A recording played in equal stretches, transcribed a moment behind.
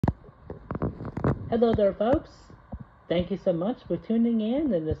Hello there, folks. Thank you so much for tuning in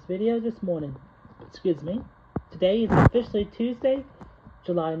this video this morning. Excuse me. Today is officially Tuesday,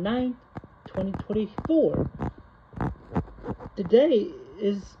 July 9th, 2024. Today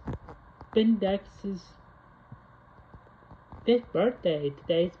is Ben Dex's 5th birthday.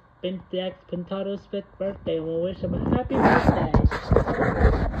 Today's Ben Dex Pentato's 5th birthday, and we'll wish him a happy birthday.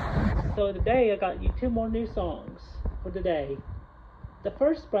 So today I got you 2 more new songs for today. The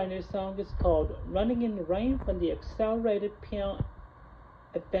first brand new song is called Running in the Rain from the Accelerated Piano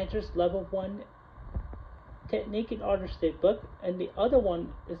Adventures Level 1 Technique Artistry book, and the other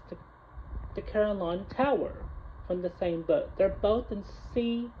one is the Caroline Tower from the same book. They're both in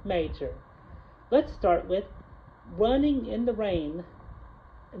C major. Let's start with Running in the Rain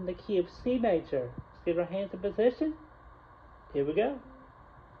in the key of C major. Let's get our hands in position. Here we go.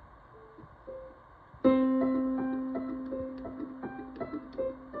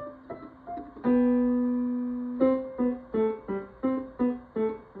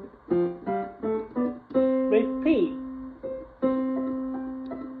 Repeat.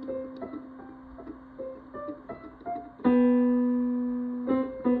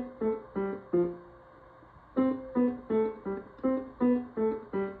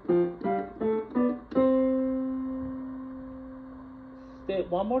 Do it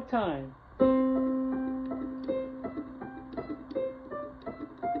one more time.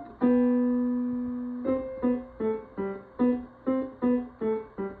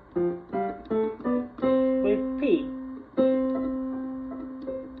 Repeat.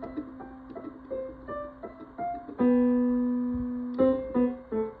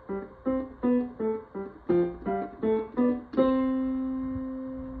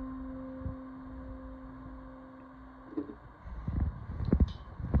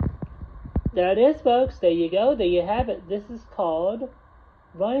 There it is, folks. There you go. There you have it. This is called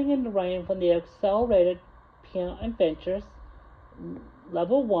Running in the Rain from the Accelerated Piano Adventures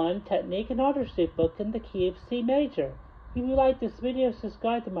Level 1 Technique and Artistry book in the key of C major. If you like this video,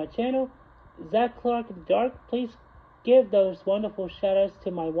 subscribe to my channel, Zach Clark in the Dark. Please give those wonderful shoutouts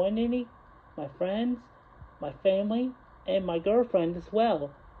to my one ninny, my friends, my family, and my girlfriend as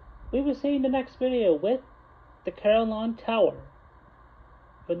well. We will see you in the next video with the Caroline Tower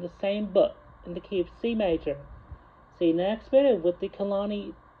from the same book in the key of C major. See you next video with the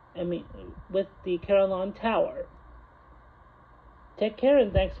Caroline Tower. Take care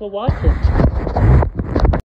and thanks for watching.